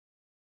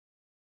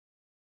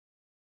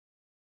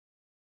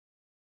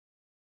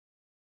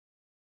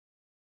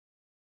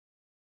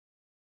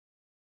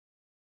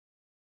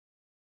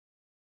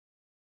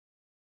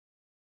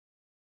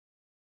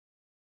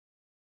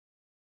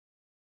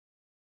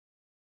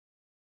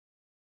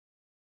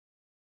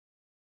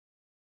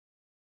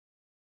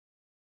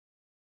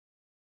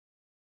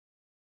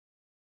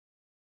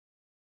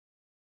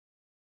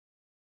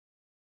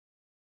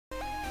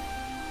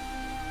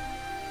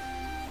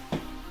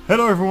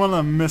Hello everyone,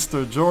 I'm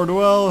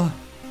Mr.Jordwell.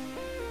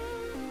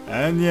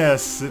 And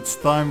yes, it's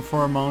time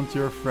for Mount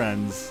Your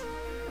Friends.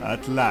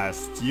 At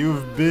last.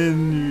 You've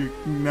been...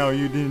 No,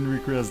 you didn't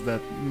request that.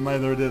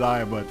 Neither did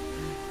I, but...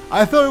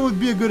 I thought it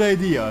would be a good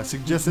idea,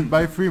 suggested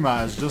by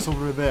Freemash, just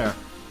over there.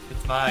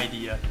 It's my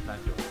idea, not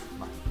yours.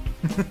 Mine.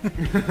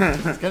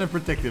 It's kind of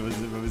protective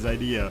of his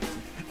idea.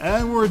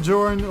 And we're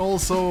joined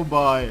also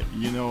by,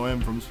 you know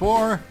him from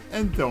Spore,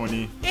 and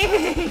Tony.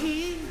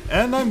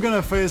 And I'm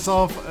gonna face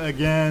off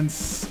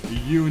against,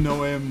 you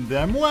know him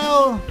damn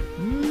well,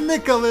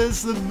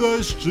 Nicholas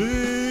the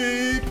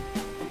Sheep.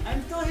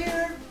 I'm still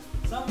here,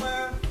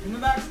 somewhere, in the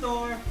back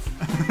store. No,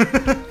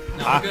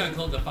 we're gonna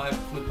close the 5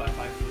 foot by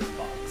 5 foot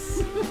box.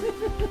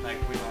 Like,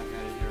 we're not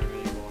gonna hear it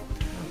anymore.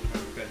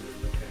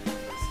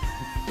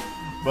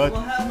 But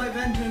we'll have my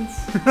vengeance.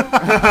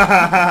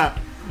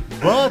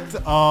 But,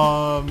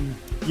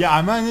 yeah,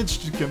 I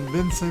managed to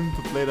convince him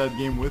to play that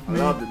game with me.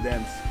 I love the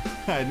dance.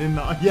 I didn't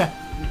know, yeah.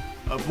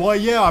 Well,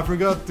 yeah, I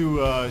forgot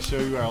to show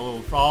you our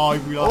little... Oh,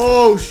 we lost...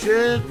 Oh,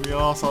 shit! We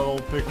lost our little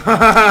picture.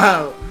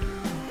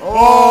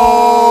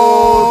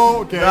 Oh,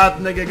 okay. That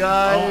nigga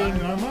guy.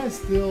 Am I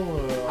still...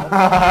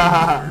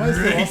 am I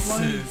still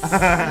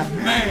offline?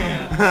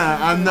 Man!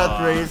 I'm not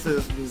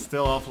racist.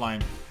 Still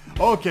offline.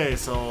 Okay,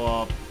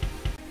 so...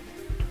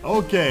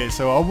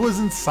 I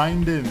wasn't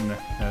signed in. A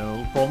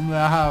little problem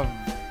that I have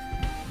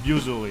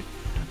usually.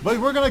 But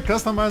we're gonna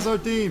customize our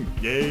team.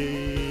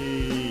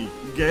 Yay!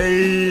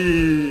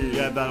 Gay.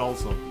 Yeah, that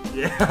also.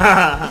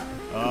 Yeah.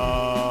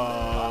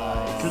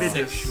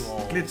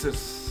 Sexual.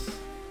 Clitus.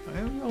 I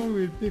don't know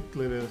we pick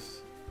Clitus.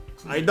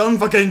 I don't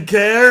fucking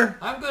care.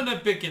 I'm gonna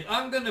pick it.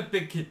 I'm gonna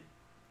pick it.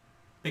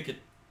 Pick it.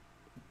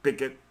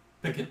 Pick it.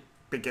 Pick it.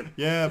 Pick it.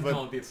 Yeah, It's but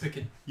gonna be a pick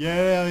it.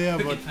 yeah,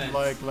 Picket but fence.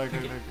 like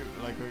Picket.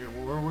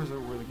 where was it?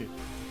 Where the game?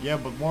 Yeah,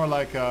 but more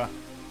like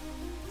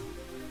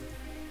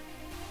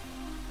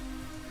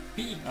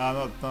P.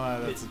 no,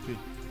 that's a P.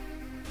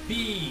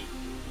 P.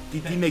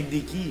 Titi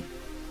McDicky.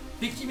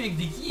 Picky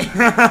McDicky.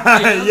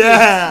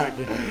 Yeah.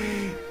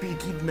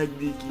 Picky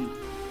McDicky.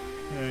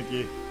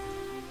 Okay.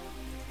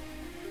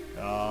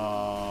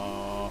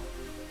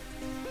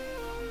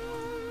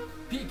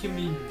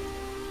 Pikmin.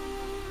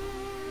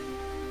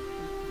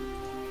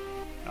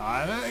 I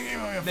don't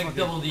give a fuck.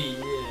 McDouble D,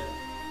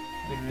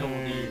 yeah.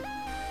 McDouble D.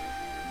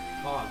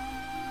 Come on.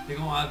 They're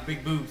gonna have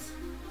big boobs.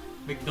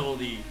 McDouble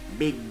D.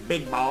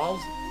 Big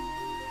balls.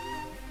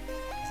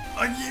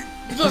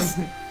 Just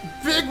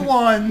big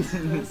one.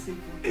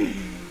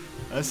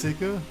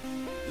 Asika?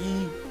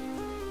 E.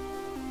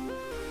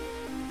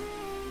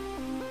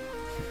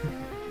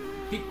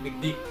 Pick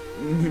McDick.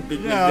 Big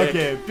Yeah, dick.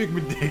 okay, pick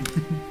me dick.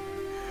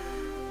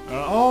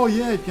 Oh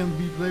yeah, it can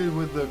be played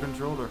with the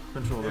controller.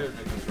 There's the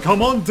control.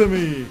 Come on to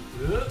me!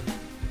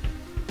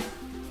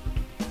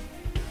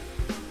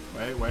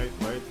 Wait.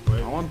 I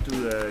want to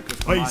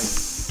customize.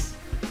 Face!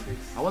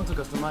 I want to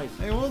customize.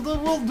 Hey, we'll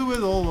do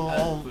it all.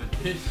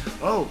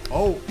 Oh.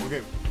 Oh,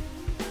 okay.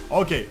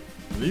 Okay,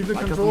 leave the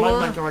I customize controller.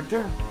 my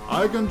character.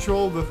 I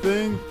control the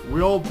thing.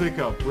 We all pick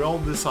up. We all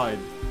decide.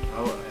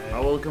 I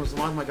will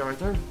customize my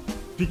character.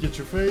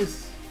 Pikachu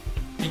face.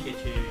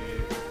 Pikachu.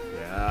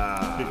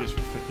 Yeah. Pikachu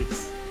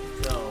face.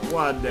 So,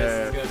 What this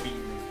is the? gonna be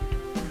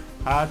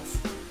Hat.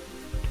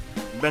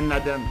 Ben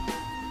Laden.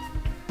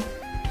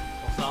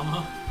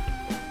 Osama.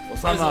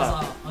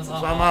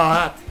 Osama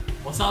hat.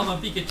 Osama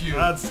Pikachu.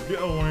 That's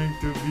going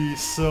to be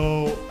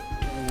so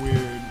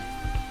weird.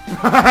 This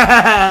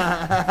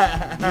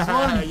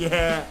one?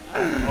 Yeah.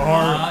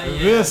 Or yeah.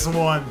 this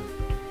one.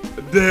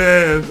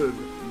 This is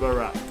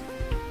Barat.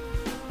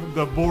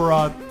 The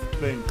Borat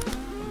thing.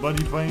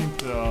 Body paint.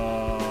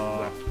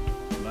 Black.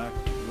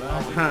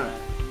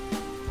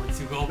 Once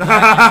you go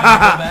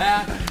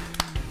back, you go back.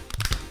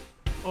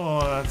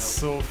 Oh, that's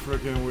so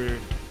freaking weird.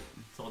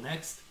 So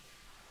next.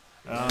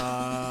 Next,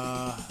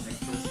 Next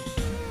person.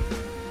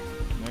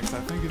 I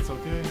think it's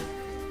okay.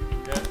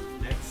 Good.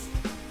 Next.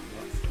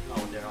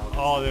 Oh, they're all.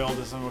 Oh, they all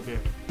the same. Okay.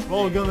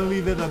 Well, we're gonna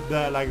leave it at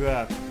that, like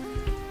that.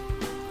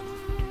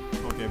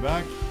 Okay,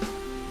 back.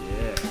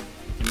 Yeah.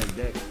 Make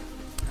deck.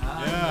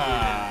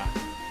 Yeah.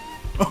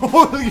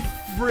 Holy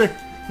frick!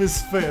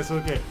 His face.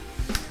 Okay.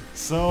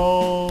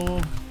 So,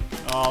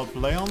 I'll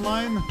play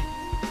online.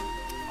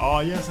 Oh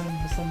yes,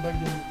 and send back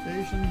the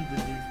invitation.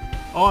 Did you?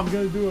 Oh, I'm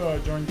gonna do a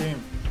join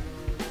game.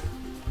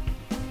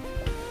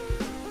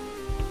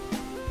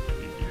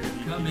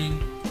 Coming.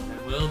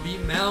 There will be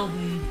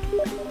mountain.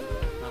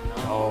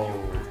 Oh,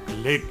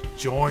 click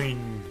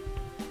join.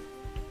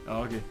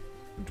 Oh, okay.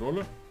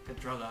 Controller?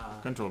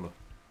 Controller.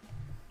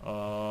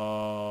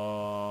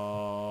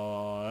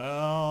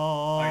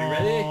 Are you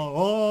ready?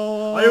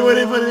 Oh, Are you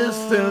ready for this?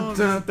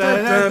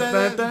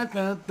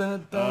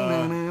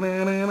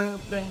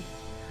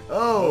 Oh.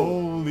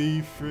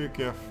 Holy frick!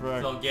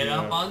 So get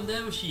up on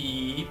them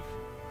sheep.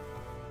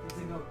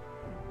 Where's it go?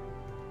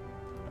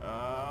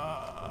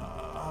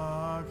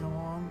 Come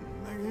on.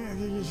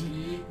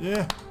 Sheep. Yeah,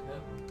 Yep.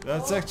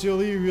 that's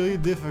actually really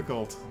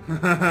difficult. Get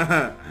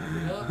over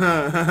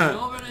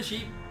the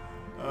sheep.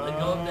 Let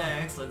go of the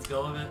axe. Let's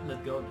go of it.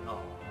 Let go of it.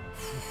 Oh.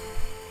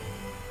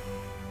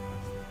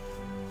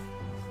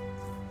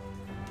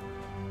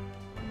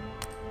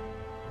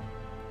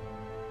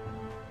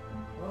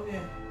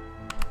 Okay.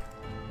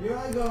 Here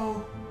I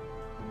go.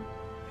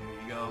 Here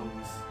he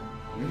goes.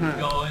 He's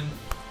going.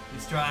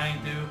 He's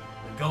trying to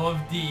let go of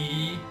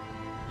D.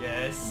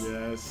 Yes.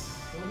 Yes.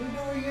 Are we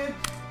doing it?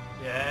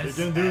 Yes. You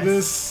can do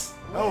this.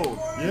 Oh,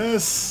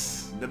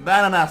 Yes. the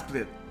banana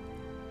split.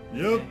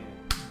 Yep.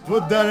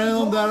 Put that in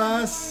on that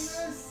ass.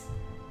 Yes.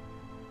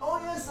 Oh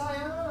yes, I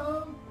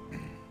am.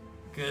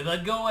 Good,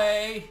 let go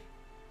away.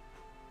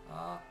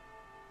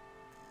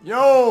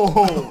 Yo!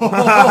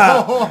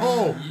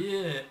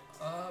 Yeah.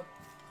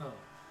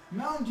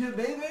 Mount you,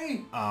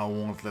 baby. I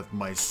won't let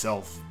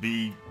myself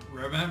be.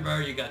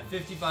 Remember, you got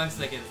 55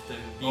 seconds to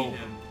beat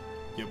him.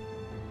 Yep.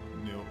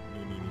 No.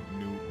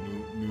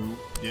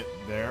 Get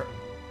there.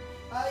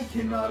 I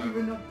cannot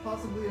even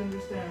possibly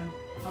understand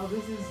how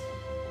this is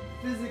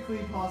physically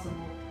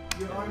possible.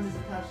 Your arm is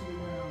attached to the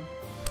ground.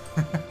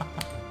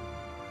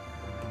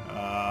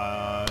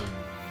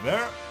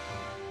 There.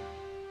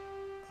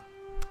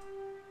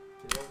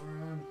 Get over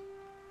him.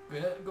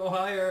 Go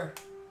higher.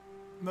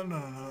 No.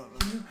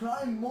 You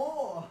climb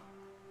more.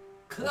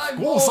 Climb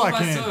course more, I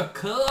can. master.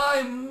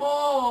 Climb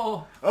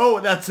more. Oh,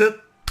 that's it.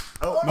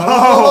 Oh.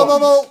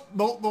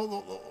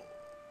 No.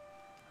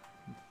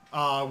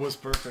 Ah, it was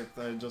perfect.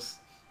 I just...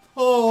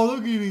 Oh, look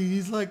at me.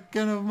 He's like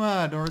kind of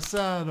mad or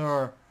sad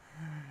or...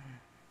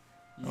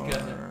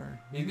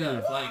 He's got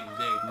a flying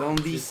dick.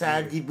 Don't be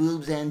sad, the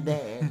boobs and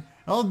bad.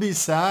 I'll be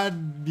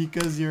sad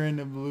because you're in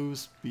a blue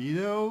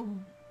Speedo,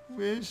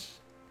 wish.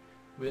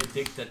 With a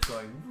dick that's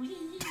going.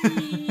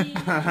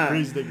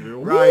 Freeze dick.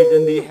 Right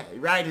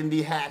in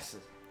the ass.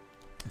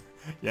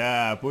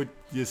 Yeah, put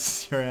your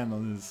hand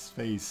on his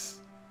face.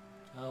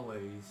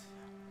 Always.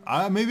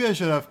 Maybe I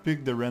should have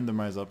picked the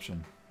randomize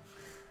option.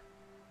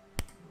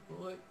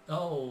 What?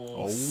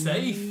 Oh,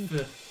 safe.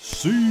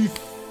 Safe.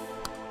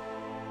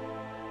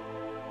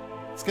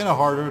 It's kind of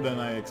harder than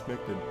I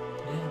expected.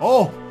 Yeah.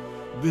 Oh,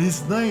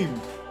 his name,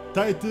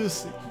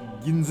 Titus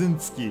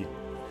Ginzinski.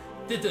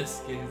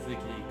 Titus Ginzinski,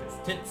 because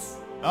tits.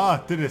 Ah,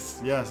 Titus.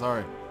 Yeah,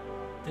 sorry.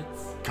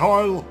 Tits.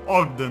 Carl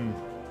Ogden.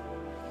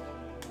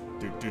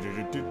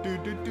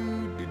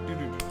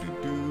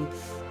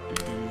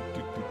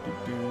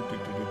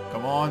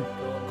 Come on,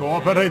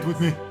 cooperate with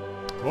me.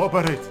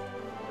 Cooperate.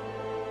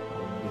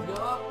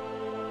 Go.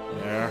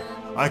 There.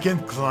 I can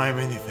climb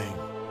anything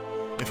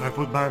if I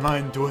put my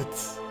mind to it.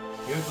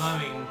 You're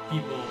climbing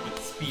people with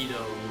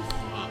speedos.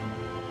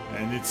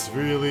 And it's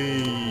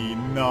really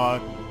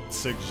not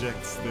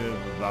suggestive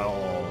at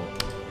all.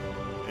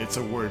 It's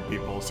a word,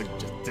 people.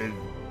 Suggestive.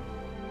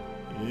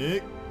 Yeah.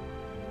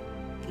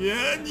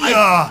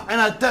 And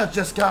I touch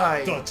the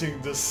sky.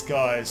 Touching the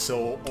sky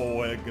so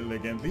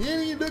elegantly.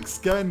 And he looks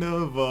kind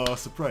of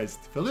surprised.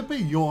 Felipe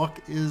York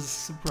is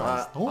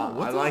surprised.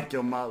 I like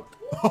your mouth.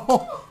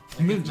 Now.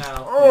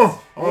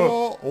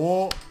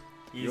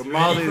 He's Your ready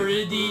mouth for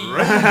is the D.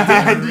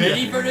 ready.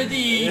 Ready for the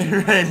D.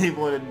 Ready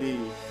for the D.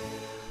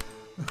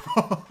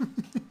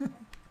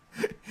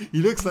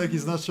 He looks like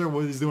he's not sure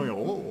what he's doing.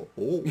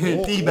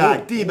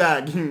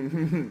 Teabag.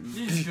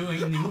 He's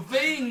doing new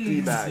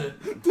things.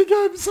 Teabag. The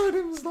guy beside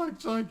him is like,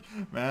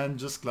 man,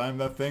 just climb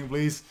that thing,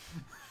 please.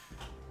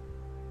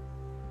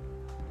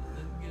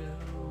 Let's go.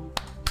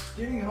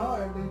 Getting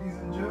hard, ladies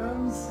and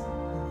germs.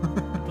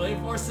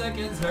 24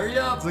 seconds. Hurry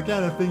up. It's the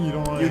kind of thing you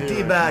don't want to You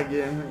hear. teabag,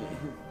 yeah.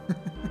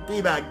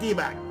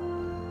 Teabag.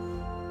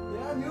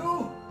 Yeah,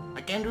 you.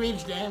 I can't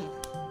reach them.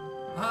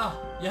 Ah,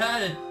 you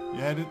had it. You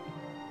had it?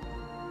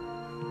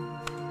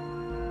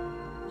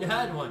 You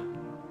had one.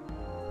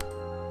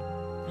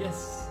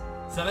 Yes.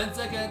 7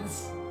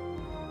 seconds.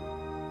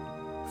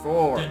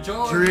 4, The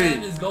Jordan 3,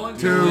 is going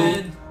to 2,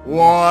 win.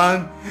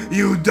 1.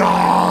 You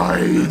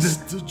died.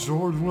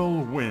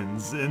 Mr.Jordwell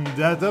wins in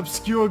that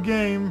obscure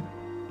game.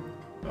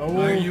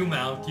 Where you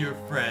mount your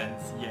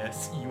friends.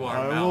 Yes, you are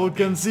I mounting will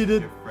concede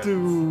it your friends.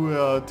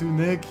 to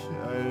Nick.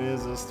 It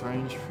is a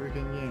strange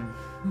freaking game.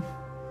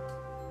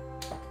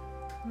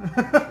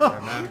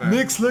 Remember,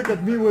 Nick's look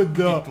at me with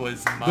the it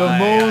was my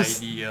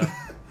most idea.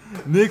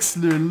 Nick's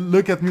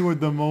look at me with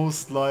the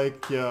most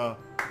like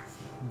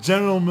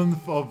gentleman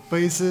of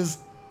faces.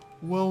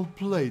 Well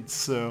played,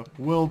 sir.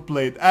 Well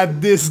played at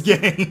this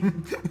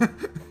game.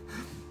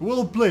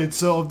 Well played,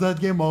 sir, of that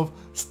game of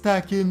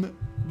stacking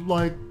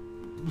like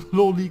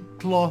lowly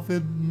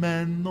clothed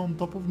man on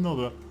top of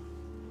another.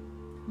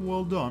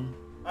 Well done.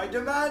 I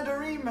demand a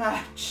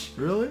rematch.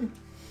 Really?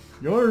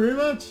 You want a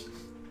rematch?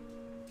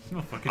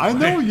 No fucking I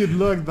know way. you'd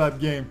love that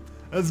game.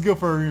 Let's go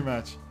for a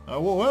rematch.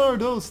 What are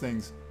those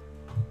things?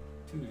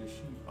 To the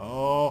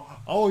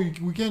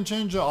sheep. We can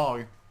change.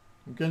 We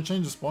can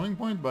change the spawning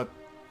point, but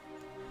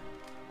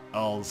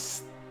I'll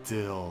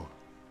still.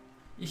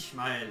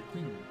 Ishmael.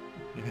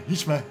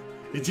 Ishmael,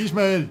 it's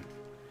Ishmael.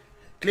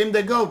 Clean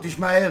the goat,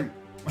 Ishmael.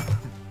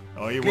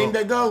 Oh, he Clean will.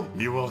 the goat.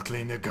 He will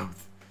clean the goat.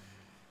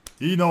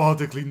 He know how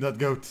to clean that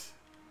goat.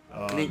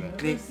 Oh, Clean man.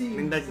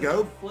 that Such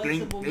goat. a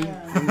flexible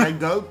man. Clean that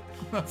goat.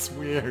 That's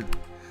weird.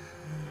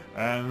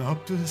 And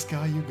up to the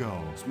sky you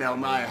go. Smell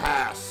my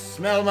ass.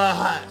 Smell my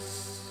ass.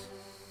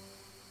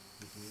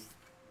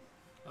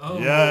 Oh.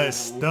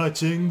 Yes,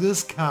 touching the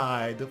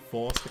sky, the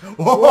false.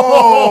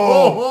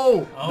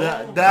 Whoa!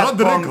 Oh. That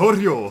pong,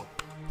 Gregorio.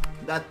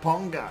 that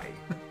pong guy.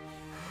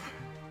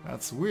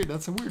 That's weird.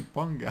 That's a weird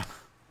pong guy.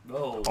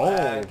 Oh. Oh.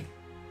 Lag.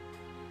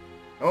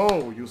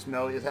 Oh, you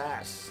smell his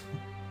ass.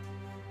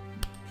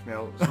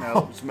 Smell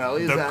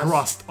his The ass.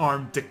 crossed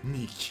arm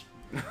technique.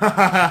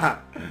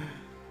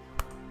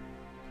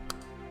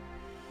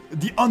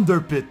 The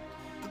underpit.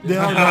 The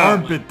Yeah.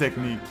 armpit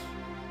technique.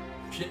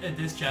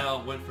 This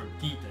channel went from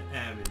D to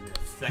M in a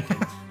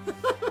second.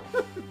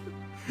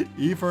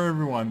 E for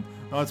everyone.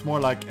 No, it's more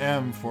like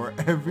M for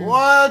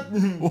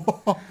everyone.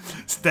 What?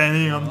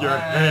 Standing on your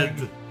Lag.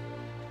 head.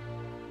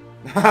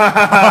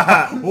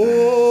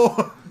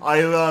 Oh,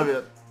 I love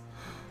it.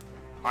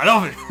 I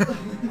love it.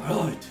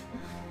 Right.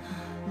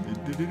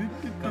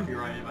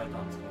 Copyrighted by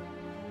Tom Scott.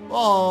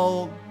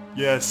 Oh,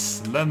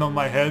 yes. Land on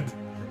my head.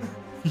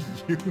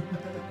 You.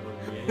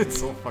 It's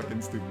so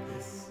fucking stupid.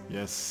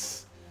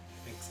 Yes.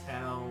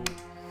 XL.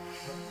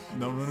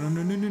 No, no, no,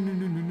 no, no, no, no,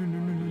 no, no, no, no,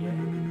 no,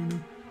 no, no, no.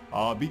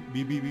 Ah, beep,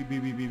 beep, beep, beep,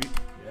 beep, beep, beep, beep.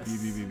 Yes.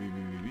 Beep, beep, beep, beep,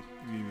 beep, beep,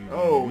 beep, beep,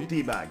 Oh, beep.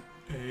 teabag.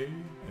 Hey.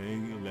 Hey,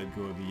 let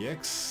go of the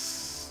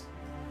X.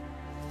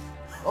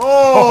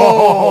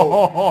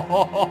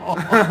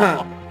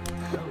 Oh!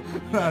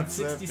 That's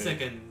 60 epic.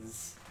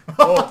 seconds.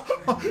 Oh,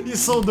 He's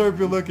so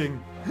derpy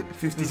looking.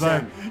 50 He's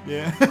like, cents.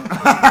 yeah.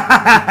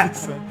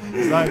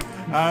 He's like,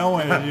 I don't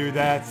want to do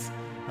that.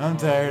 I'm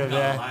tired of Got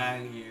that.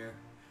 lag here.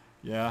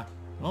 Yeah.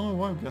 I don't know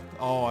why we got.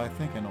 Oh, I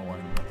think I know why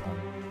we got that.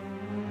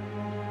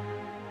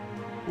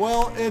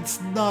 Well, it's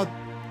not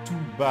too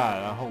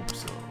bad. I hope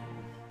so.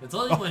 It's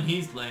only when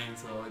he's playing,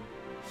 so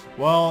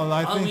Well,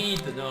 I all think. we need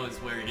to know is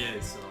where he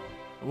is. So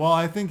Well,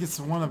 I think it's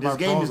one of This our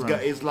game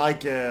programs. is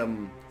like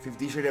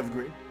 50 Shades of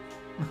Grey.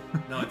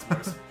 no, it's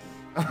worse.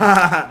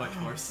 Much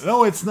worse.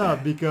 No, it's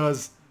not,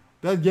 because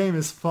that game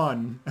is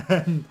fun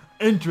and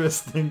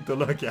interesting to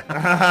look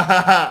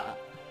at.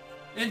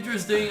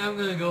 Interesting. I'm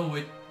gonna go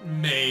with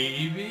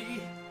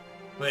maybe,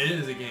 but it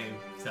is a game,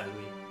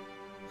 sadly.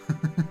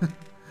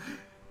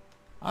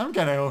 I'm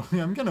kind of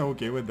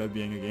okay with that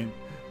being a game,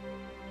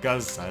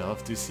 cause I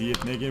love to see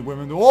it naked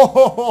women.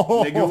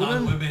 Oh, Naked It's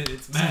women? not women,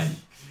 it's men.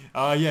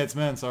 yeah, it's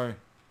man. Sorry,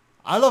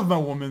 I love my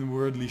woman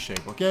weirdly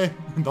shaped. Okay,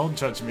 don't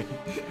judge me.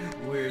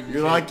 Weird. You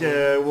like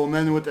a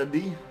woman with a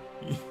D?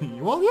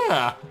 Well,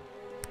 yeah,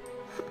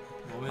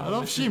 Woman I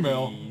love with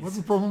she-male. disease. What's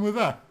the problem with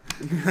that?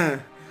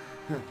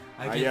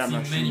 I I can am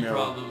a see many she-male.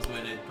 problems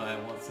with it, but I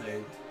won't say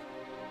it.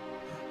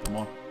 Come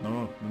on,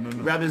 no.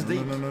 Grab his no,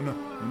 dick. no.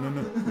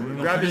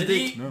 Grab his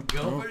Ready? dick. No,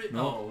 Go no, for it.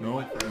 no, Oh, we no,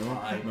 went for a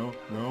five.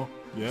 no.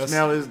 Yes.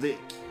 Smell his dick.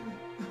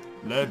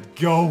 Let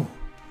go.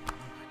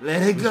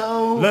 Let it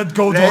go. Let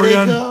go, Let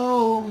Dorian. it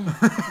go.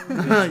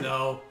 Please,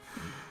 no.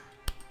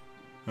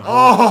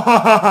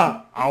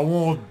 Oh! I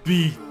won't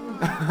be.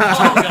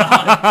 Oh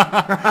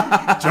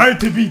god. Try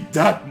to be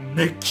that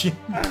Nick.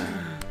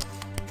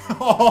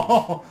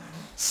 Oh,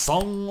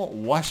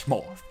 Song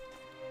Washmore.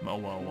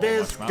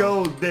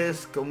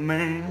 Disco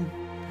man.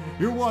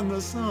 You want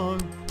the song?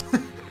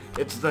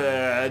 It's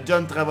the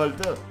John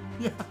Travolta.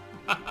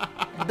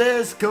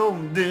 Disco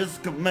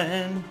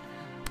man.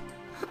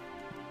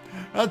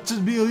 That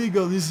should be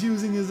illegal. He's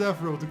using his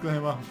afro to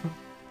climb up.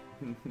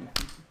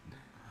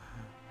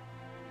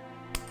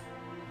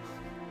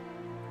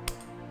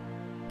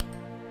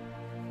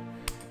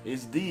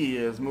 His D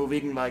is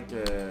moving like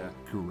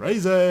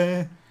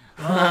Crazy.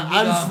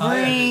 I'm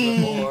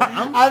free.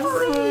 I'm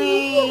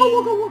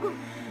free.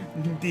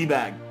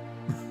 D-bag.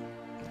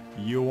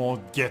 You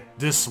won't get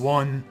this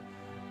one.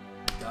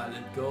 Gotta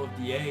let go of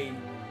the A.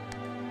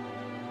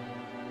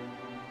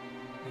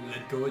 And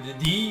let go of the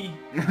D.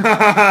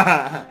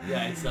 Yeah,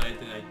 I saw it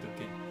and I took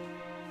it.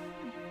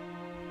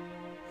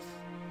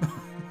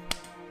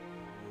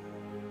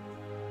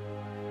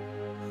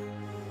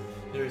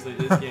 Seriously,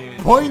 this game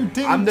is...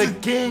 Pointing. I'm the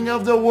king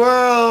of the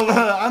world.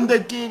 I'm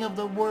the king of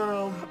the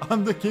world.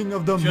 I'm the king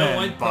of the You should've man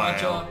went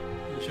crotch pile. up.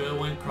 You should've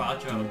went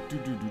crotch up.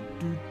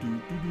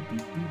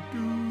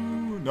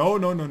 No.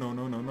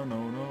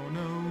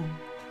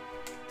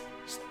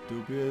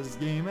 Stupidest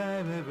game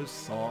I've ever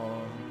saw.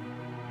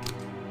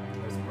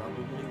 That's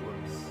probably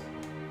worse.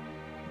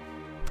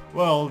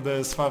 Well,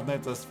 there's Five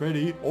Nights at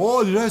Freddy.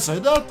 Oh, did I say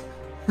that?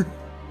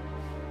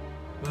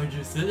 But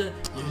you said it.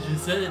 You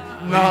just said it.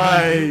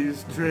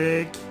 Nice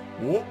trick.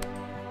 Oh,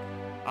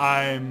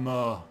 I'm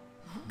a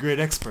great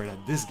expert at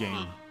this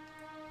game.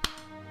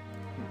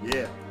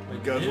 Yeah.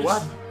 But Because this-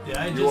 what? Did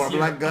I just You are a hear-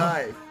 black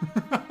guy.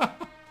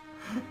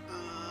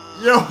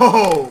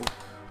 Yo!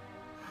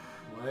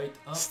 Wait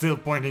up. Still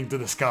pointing to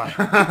the sky.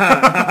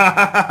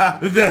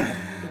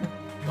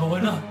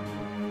 Going up.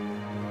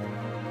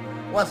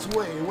 What's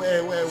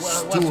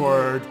what's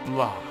Stuart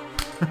Blah.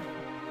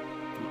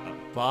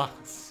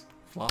 Floss.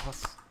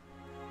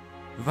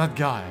 That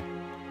guy.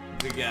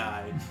 The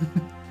guy.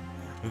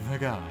 The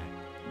guy.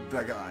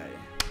 the guy?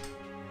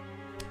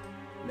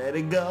 Let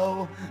it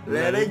go.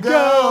 Let it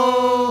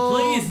go.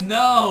 Please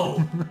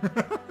no.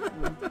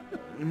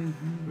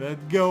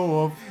 Let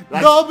go of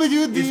Like,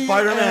 WD. it's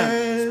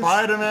Spider-Man.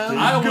 Spider-Man.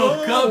 I will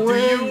Go come to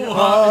you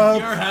up.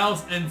 your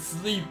house and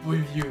sleep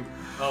with you.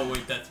 Oh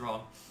wait, that's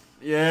wrong.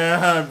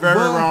 Yeah, very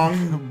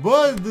wrong.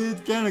 But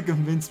it kind of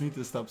convinced me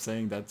to stop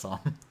saying that song.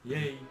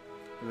 Yay.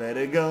 Let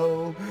it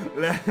go.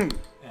 Let it...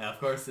 Yeah, of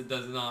course it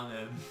doesn't on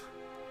him.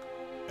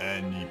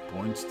 And he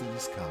points to the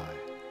sky.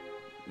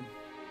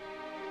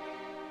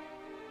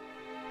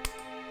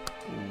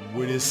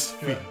 With his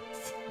feet.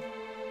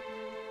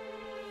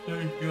 There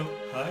you go.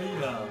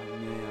 Hiya.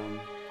 Man,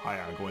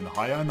 Higher, going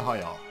higher and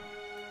higher.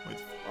 Wait,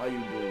 why you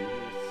doing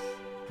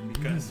this?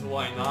 Because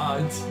why not?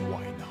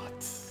 why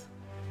not?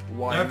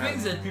 Why There are not?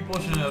 things that people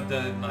shouldn't have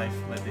done in life,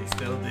 but they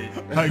still did.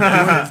 Like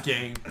This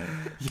game.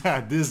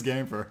 Yeah, this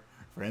game for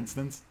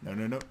instance.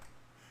 No.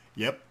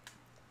 Yep.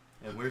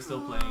 And we're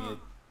still playing it.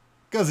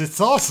 Cause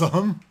it's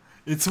awesome.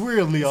 It's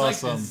weirdly It's like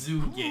awesome. the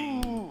zoo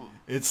game.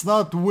 It's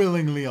not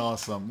willingly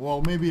awesome.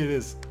 Well, maybe it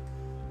is.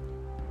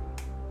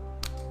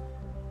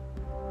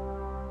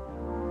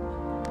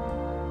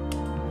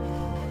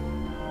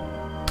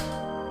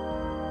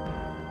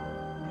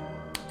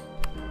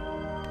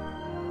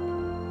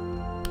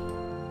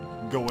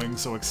 Going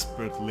so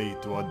expertly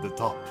toward the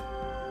top.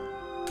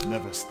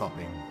 Never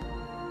stopping.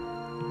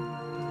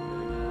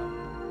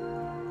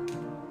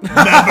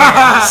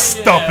 Never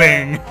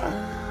stopping!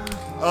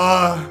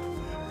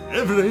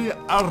 Every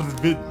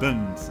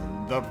Arvidens.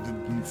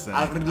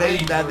 I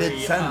relate that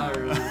it's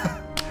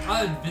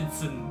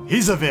Vincent.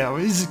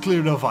 He's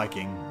clearly a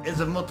Viking. It's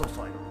a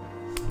motorcycle.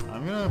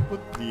 I'm gonna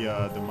put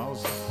the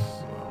mouse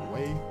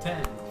away.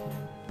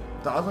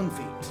 10,000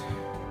 feet.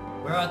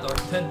 We're at our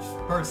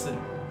 10th person.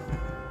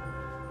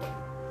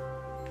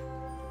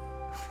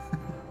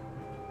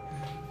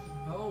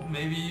 Oh,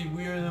 maybe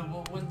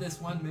we'll win this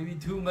one. Maybe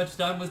too much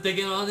time was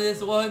taken on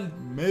this one.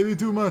 Maybe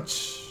too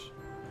much.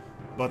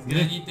 But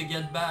Gonna need to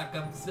get back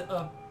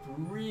up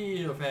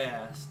real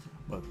fast.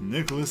 But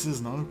Nicholas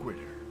is not a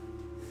quitter.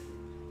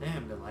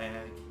 Damn the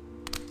lag.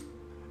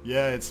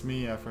 Yeah, it's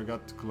me. I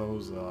forgot to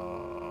close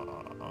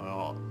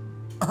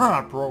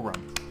program.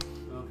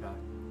 Okay.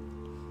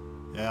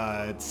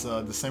 Yeah, it's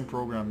the same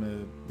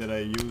program that I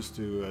use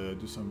to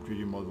do some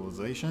 3D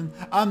modelization.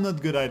 I'm not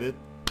good at it.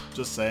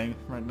 Just saying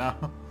right now.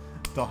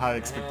 Don't have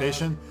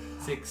expectation.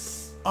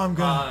 6, I'm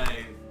gonna 5,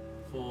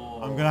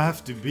 4. I'm gonna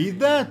have to beat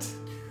that.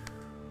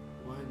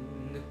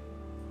 1.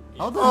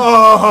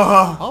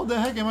 How the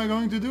heck am I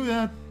going to do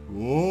that?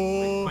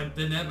 Whoa!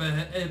 Quentin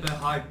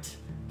Eberhardt.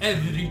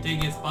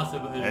 Everything is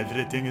possible.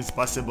 Everything is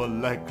possible,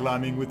 like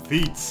climbing with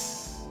feet.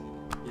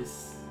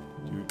 Yes.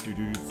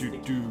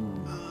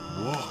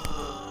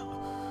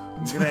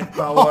 Whoa! Great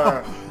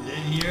power. You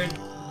didn't hear it?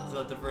 It's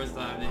not the first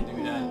time they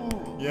do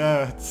that.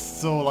 Yeah, it's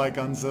so like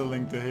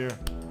unsettling to hear.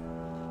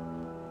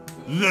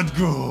 Let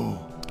go!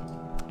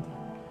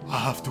 I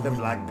have to The win.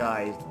 black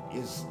guy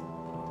is...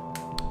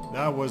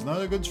 That was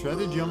not a good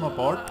strategy on my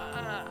part,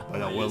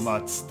 but I will Yes.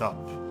 not stop.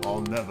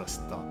 I'll never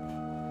stop.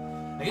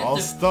 I guess I'll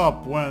the-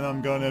 stop when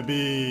I'm gonna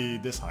be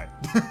this high.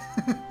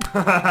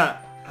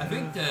 I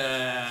think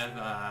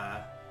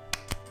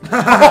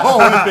Oh,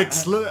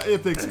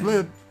 epic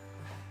split.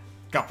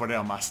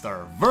 Capoeira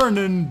master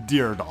Vernon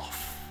Deardoff.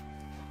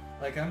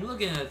 like I'm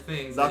looking at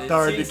things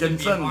Dr. and it seems to be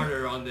Dickinson.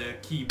 harder on the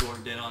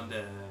keyboard than on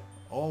the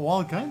Oh,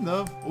 well, kind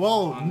of.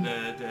 Well, on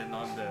the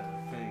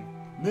thing.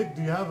 Nick,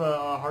 do you have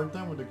a hard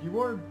time with the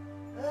keyboard?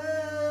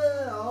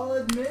 I'll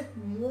admit,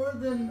 more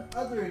than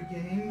other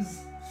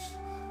games,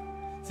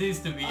 Seems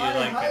to be I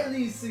like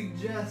highly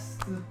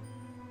suggest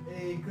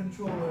a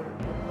controller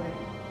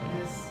like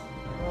this,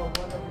 well,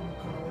 whatever you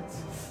call it.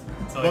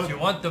 so if you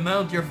want to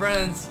mount your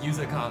friends, use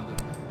a condom.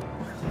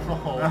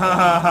 Oh,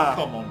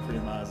 come on,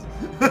 Primas.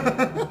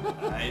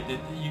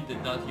 You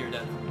did not hear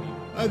that from me.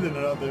 I did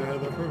not hear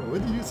that from you.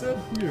 What did you say?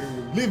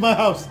 Leave my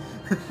house.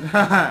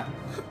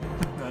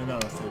 No,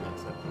 say that.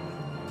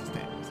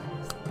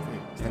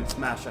 Stay. And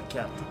smash a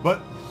cat. But,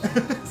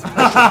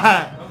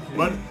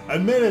 but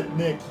admit it,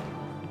 Nick.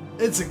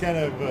 It's a kind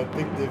of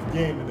addictive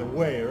game in a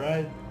way,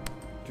 right?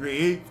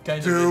 3, Kind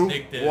of 2,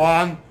 addictive.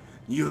 1,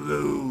 you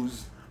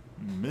lose.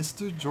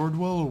 Mr.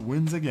 Jordwell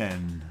wins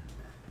again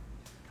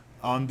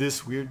on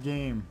this weird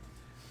game.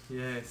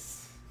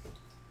 Yes.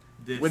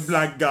 This With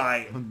black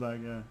guy. with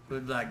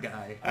black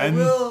guy. I And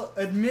will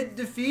admit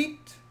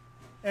defeat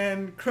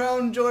and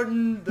crown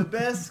Jordan the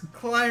best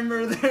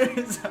climber there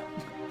is.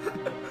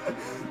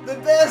 The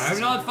best I'm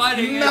not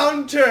fighting it.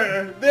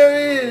 mounter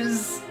there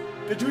is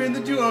between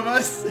the two of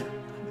us.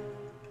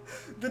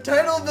 The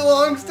title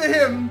belongs to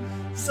him,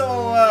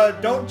 so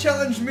don't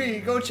challenge me.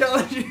 Go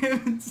challenge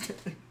him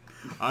instead.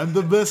 I'm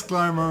the best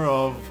climber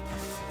of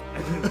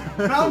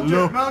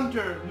Mounter,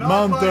 not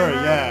Mounter,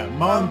 climber. yeah,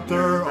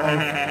 Mounter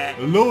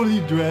of lowly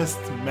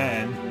dressed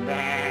man.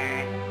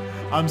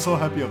 I'm so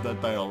happy of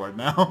that title right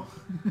now.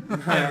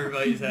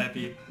 Everybody's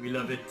happy. We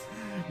love it.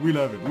 We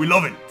love it. We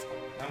love it.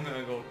 I'm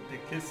gonna go to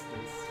kiss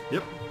this.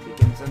 Yep.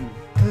 Dickinson.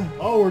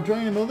 Oh, we're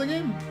trying another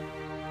game?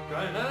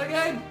 Try another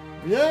game?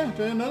 Yeah,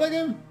 try another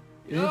game.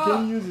 Yeah.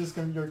 Can you use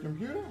this your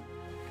computer?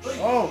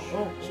 Oh,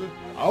 shit.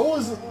 I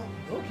was...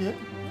 Okay.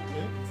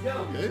 Let's go.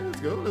 Okay, let's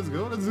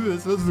go. Let's do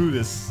this.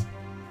 Let's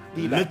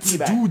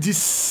Feedback. do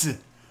this.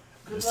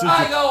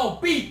 I go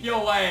beat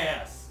your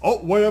ass. Oh,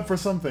 wait up for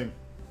something.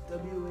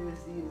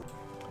 WASD.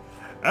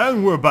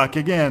 And we're back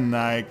again.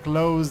 I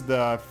closed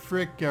the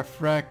frack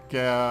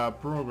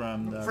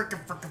program.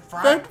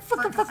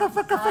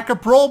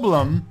 Fricka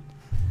problem.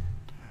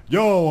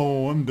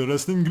 Yo, I'm the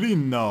wrestling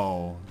green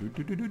now.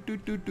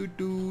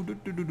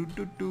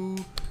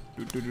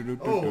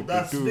 Oh,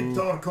 that's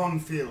Victor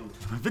Confield.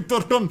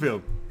 Victor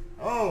Confield.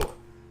 Oh,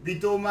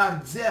 Vito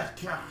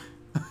Marzerka.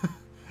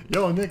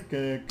 Yo, Nick,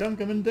 come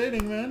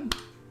commentating, man.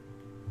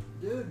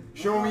 Dude,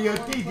 Show I'm me not your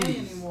the one playing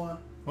titties. anymore.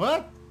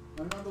 What?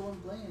 I'm not the one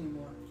playing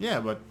anymore. Yeah,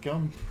 but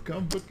come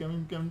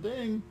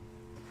commentating.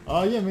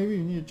 Oh yeah, maybe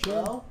you need a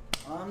chair. Well,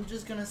 I'm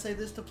just gonna say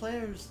this to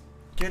players.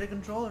 Get a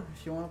controller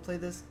if you want to play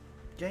this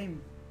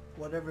game.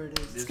 Whatever it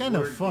is. It's kind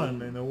of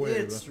fun in a way.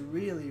 It's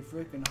really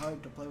freaking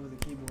hard to play with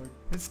a keyboard.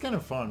 It's kind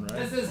of fun, right?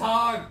 This is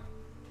hard.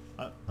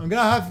 I'm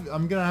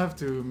gonna have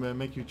to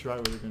make you try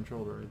with a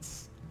controller.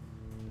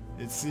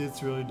 It's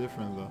really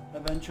different though.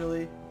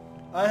 Eventually,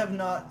 I have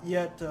not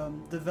yet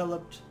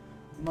developed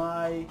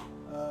my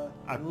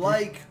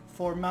like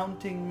for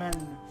mounting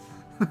men.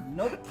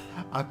 Nope.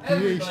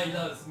 Everybody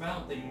loves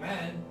mounting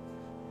men.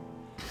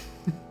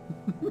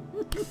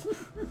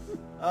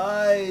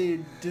 I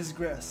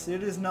digress.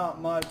 It is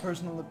not my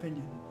personal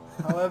opinion.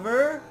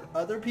 However,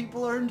 other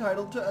people are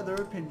entitled to other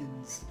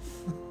opinions.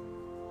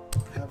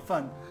 Have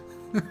fun.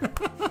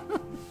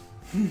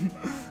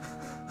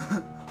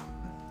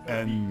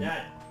 And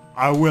That.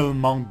 I will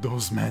mount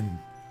those men.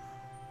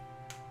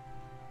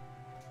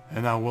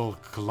 And I will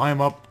climb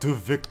up to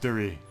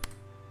victory.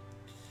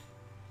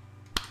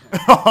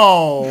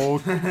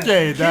 Oh,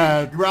 okay,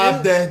 that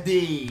Grab the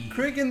D.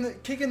 Kicking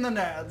the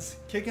nads.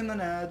 Kicking the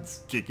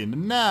nads. kicking the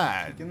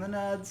knot. Kicking the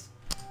nads.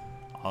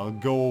 I'll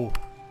go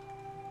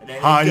Let it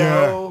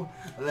higher go.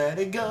 Let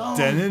it go.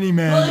 than any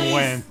man Please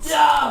went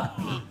stop.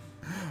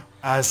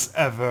 has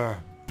ever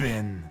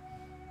been.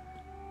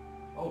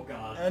 Oh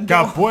god. And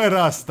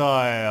Capoeira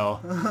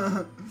style.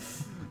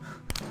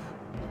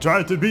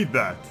 Try to beat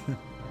that.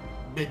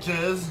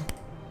 Bitches.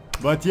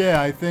 But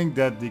yeah, I think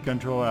that the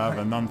controller have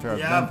an unfair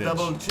You have advantage.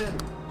 double chin.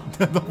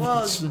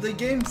 well, the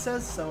game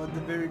says so at the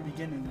very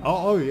beginning.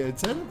 Oh yeah, it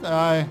said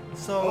it?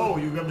 So Oh,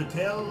 you got the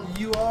tail?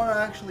 you are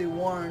actually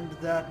warned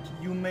that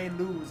you may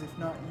lose if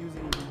not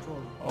using a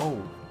controller.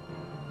 Oh.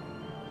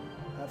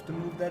 Have to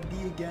move that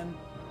D again.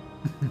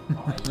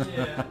 Oh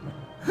yeah.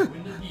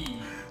 Win the D.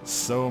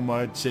 So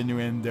much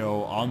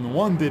innuendo.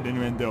 Unwanted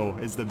innuendo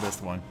is the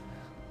best one.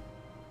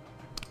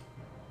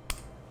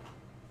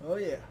 Oh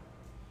yeah.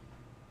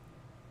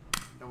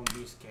 Don't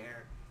be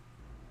scared.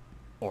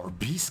 Or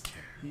be scared.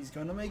 He's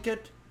gonna make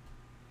it.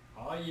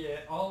 Oh yeah.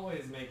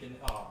 Always making.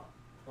 Oh.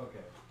 Okay.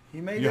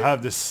 He made You it.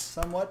 have this.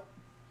 Somewhat.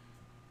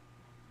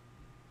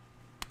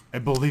 I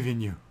believe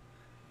in you.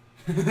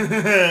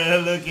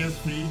 Look his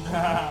feet.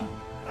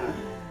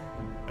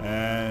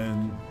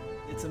 And...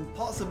 It's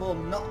impossible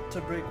not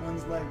to break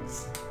one's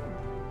legs.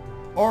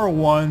 or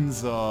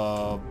one's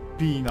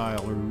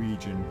penile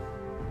region.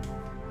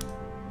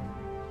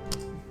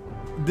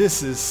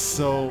 This is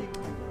so...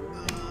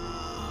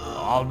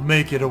 I'll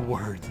make it a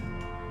word.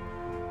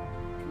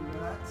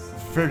 Congrats.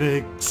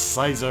 Frederick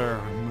Sizer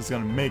was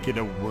gonna make it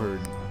a word.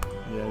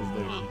 Yes,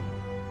 there.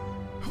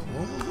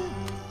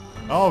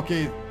 Oh,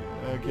 okay,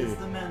 okay. It's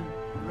the men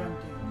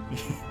grunting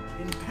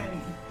in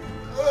pain.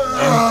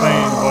 In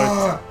pain,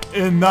 but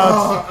in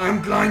not,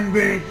 I'm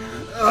climbing.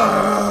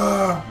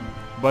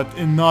 but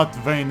in not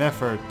vain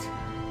effort.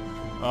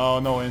 Oh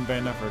no, in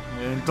vain effort.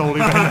 In totally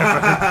vain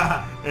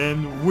effort.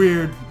 In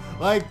weird,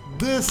 like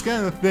this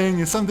kind of thing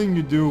is something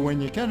you do when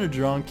you're kind of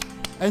drunk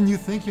and you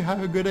think you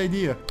have a good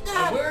idea.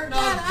 We're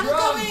not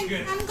drunk.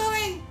 I'm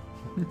going.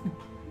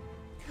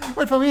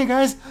 Wait for me,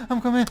 guys!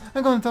 I'm coming.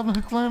 I'm going to top of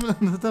the climb,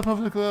 the top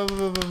of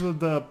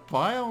the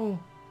pile.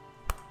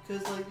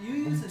 Because like you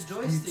use a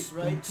joystick,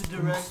 right, to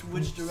direct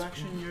which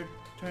direction you're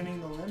turning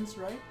the lens,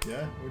 right?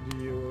 Yeah. What do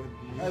you?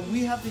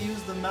 We have to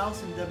use the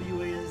mouse and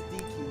WASD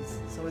keys,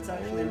 so it's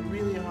actually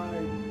really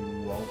hard.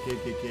 Well,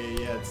 okay,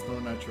 yeah, it's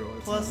not natural.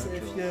 It's Plus, not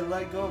if natural. you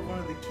let go of one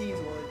of the keys,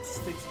 well, it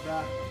sticks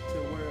back to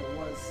where it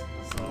was.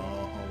 So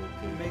Oh,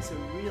 it okay. makes it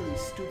really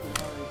stupid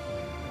hard.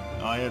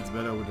 Oh, yeah, it's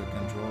better with the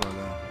controller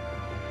then.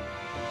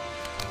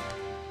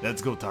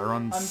 Let's go,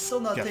 Tyrants. I'm still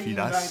not taking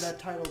back Cafidas. that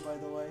title, by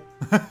the way.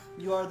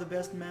 You are the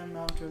best man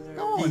mounter there.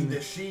 Come Eat on. the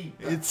sheep.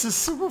 It's a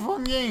super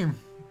fun game.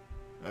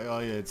 Oh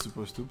yeah, it's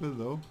super stupid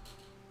though.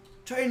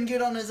 Try and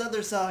get on his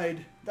other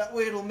side. That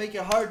way it'll make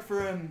it hard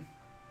for him.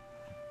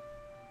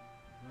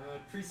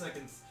 3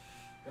 seconds.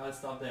 Gotta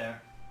stop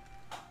there.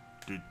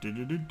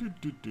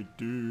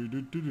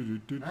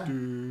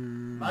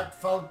 Mac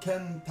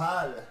Falcon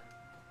Tal.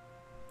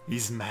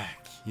 He's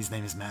Mac. His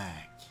name is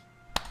Mac.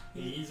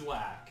 He's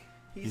whack.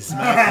 He's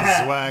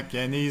Mac is whack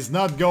and he's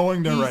not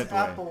going the He's right way.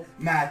 Apple.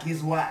 Mac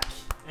is whack.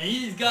 And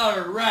he's got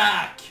a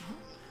rack.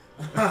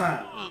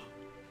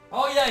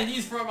 Oh yeah,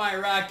 he's from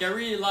Iraq. I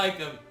really like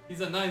him.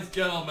 He's a nice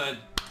gentleman.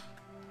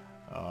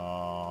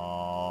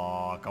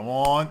 Come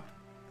on.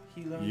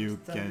 He learned You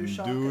to can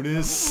shot do at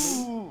this.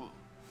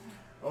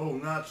 Oh,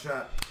 not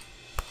shot.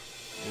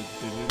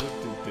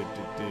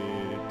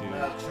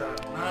 Not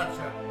shot. Not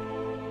shot.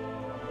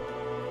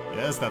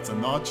 Yes, that's a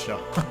notch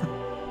shot.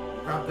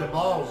 Grab the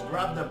balls.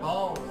 Grab the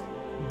balls.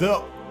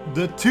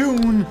 The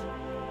tune,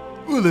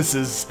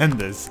 Ulysses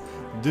Hendes.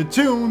 The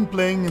tune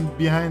playing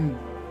behind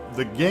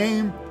the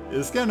game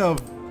is kind of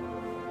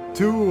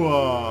too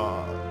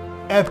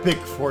epic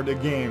for the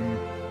game.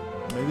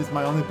 Maybe it's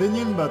my own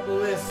opinion, but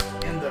Police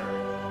in there.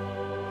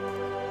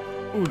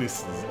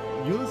 Ulysses.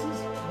 Ulysses?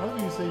 How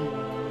do you say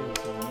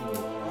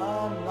Ulysses?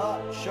 I'm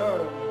not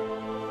sure.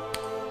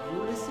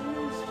 Ulysses?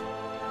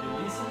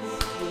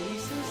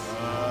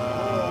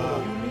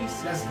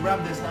 Let's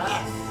grab this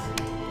ass.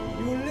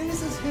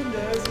 Ulysses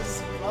Hinders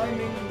is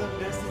climbing the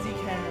best as he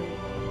can,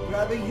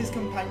 grabbing his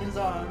companion's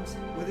arms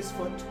with his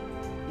foot.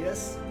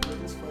 Yes,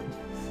 with his foot.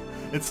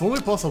 It's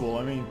fully possible.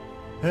 I mean,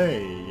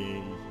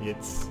 hey,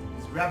 it's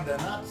Let's grab the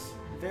nuts.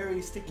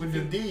 Very sticky. With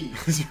the feet. D.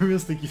 it's real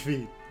sticky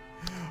feet.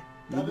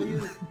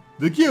 W.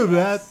 The key of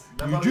that,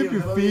 you W, dip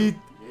your W. feet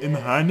in Yeah.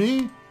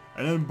 honey,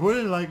 and then put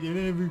it like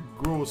in every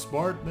gross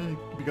part, then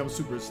it becomes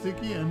super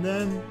sticky, and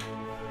then...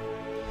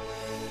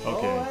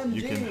 Okay,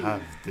 you can OMG.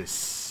 have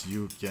this.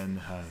 You can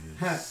have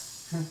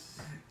this.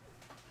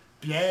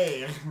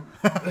 Pierre.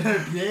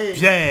 Pierre.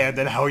 Pierre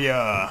del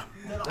Hoya.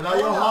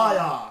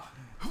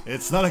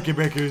 It's not a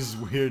Quebecer's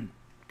weird,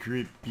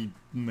 creepy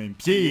name.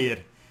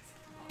 Pierre.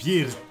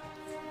 Pierre.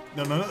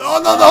 No, no, no.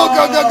 Oh, no, no,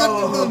 go, go,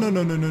 go. No,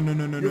 no, no, no, no, no,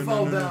 no, no, You no,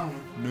 fall no, down.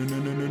 no, no,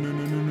 no, no, no,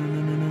 no, no,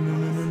 no, no, no,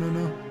 no, no, no,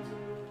 no.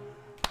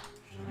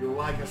 You're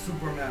like a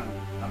Superman.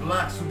 A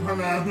black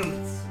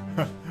Superman.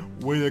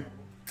 With a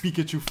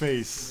Pikachu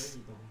face.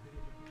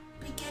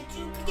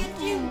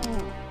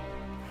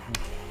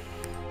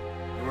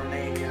 Your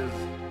name is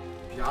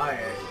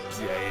Pierre.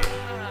 Pierre.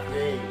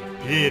 Pierre.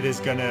 Pierre is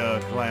gonna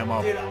climb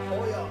up. De la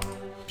Hoya.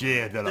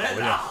 Pierre de la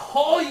La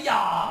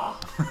Hoya. Hoya!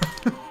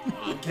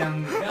 You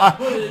can...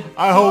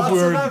 I hope Lots of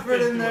we're...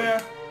 effort in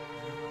there.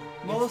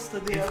 Most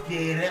of the It's effort.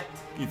 Pierre.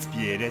 It's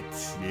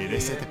Pierrette.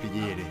 Pierrette,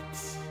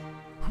 Pierrette.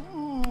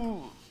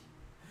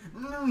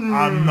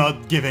 I'm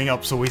not giving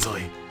up so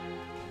easily.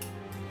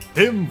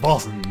 Tim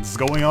Boston's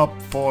going up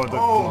for the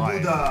Oh, climb.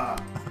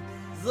 Buddha.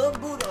 The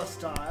Buddha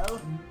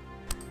style.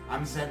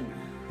 I'm Zen.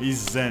 He's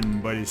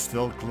zen, but he's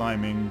still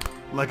climbing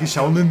like a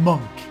Shaolin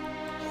monk.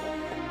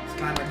 It's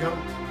kind of goat.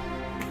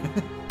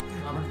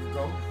 Climb a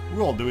goat.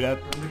 We all do that.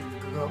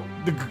 Go.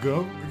 The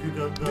go.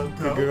 Go. The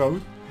Go.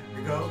 go.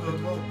 Go.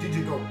 Go. Did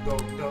you go? Go.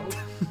 Go.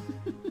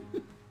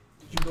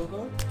 Did you go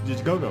go?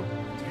 Just go go.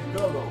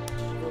 Go. Go.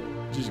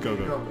 Just go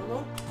go.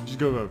 Go. Just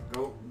go go.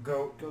 Go.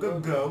 Go. Go. Go.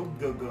 Go.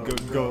 Go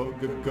go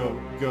go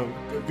go go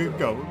go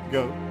go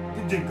go.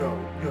 Did you go?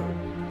 Go.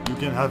 You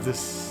can have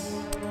this.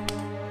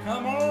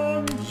 Come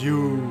on.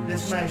 You.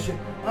 Let's smash it.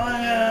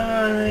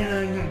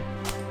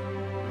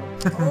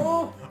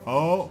 Oh.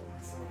 Oh.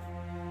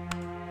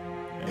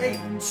 Hey,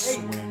 And hey.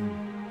 swing.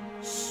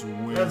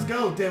 Swing. Let's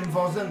go, Tim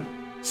Vossen.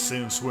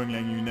 Same swing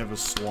like you never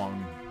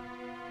swung.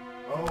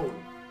 Oh.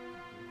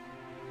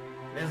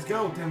 Let's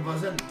go, Tim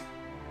Vossen.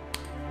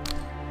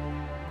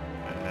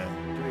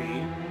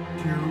 3,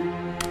 2,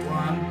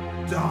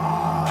 1,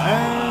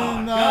 die!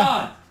 And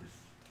God!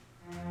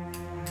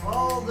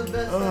 All the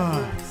best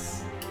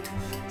efforts.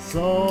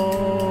 so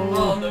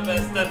All the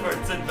best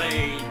efforts in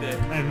vain.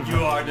 And-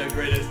 You are the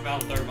greatest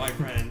mounter, my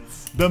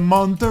friends. the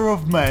mounter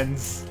of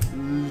men's,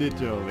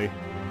 literally.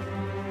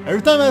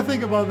 Every time I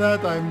think about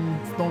that, I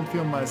don't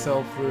feel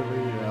myself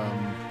really.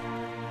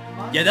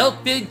 You don't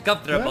feel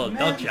comfortable, don't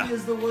Manly ya?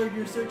 is the word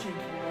you're searching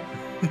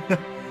for.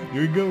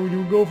 You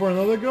go for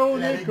another go,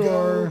 Let Nick, it go.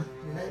 or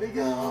Let it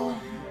go.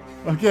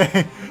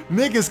 okay?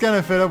 Nick is kind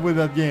of fed up with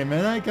that game,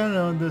 and I kind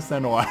of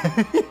understand why.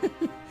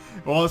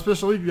 Well,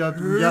 especially you got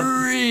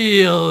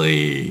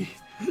Really?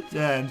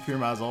 yeah, and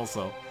Firmaz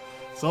also.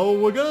 So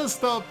we're gonna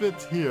stop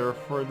it here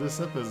for this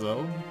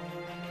episode.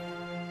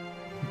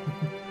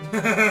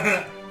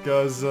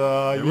 Cause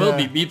You will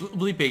be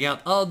bleeping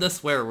out all the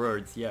swear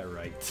words. Yeah,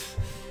 right.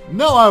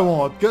 No, I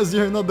won't, cause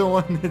you're not the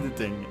one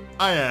editing.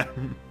 I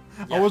am.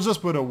 I Yeah. will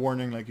just put a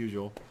warning like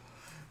usual.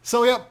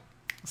 So yep.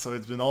 So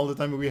it's been all the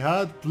time we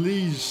had.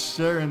 Please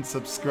share and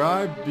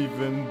subscribe,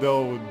 even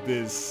though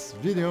this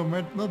video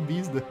might not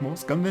be the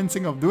most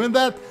convincing of doing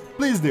that.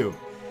 Please do.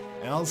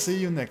 And I'll see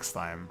you next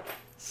time.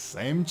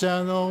 Same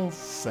channel,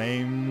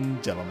 same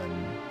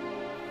gentleman.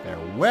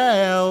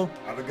 Farewell.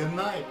 Have a good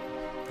night.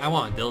 I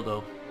want a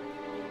dildo.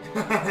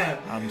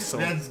 I'm so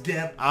Let's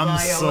get I'm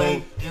so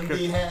violent in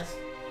the ass.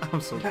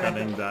 I'm so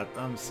cutting that.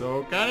 I'm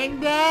so cutting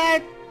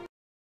that.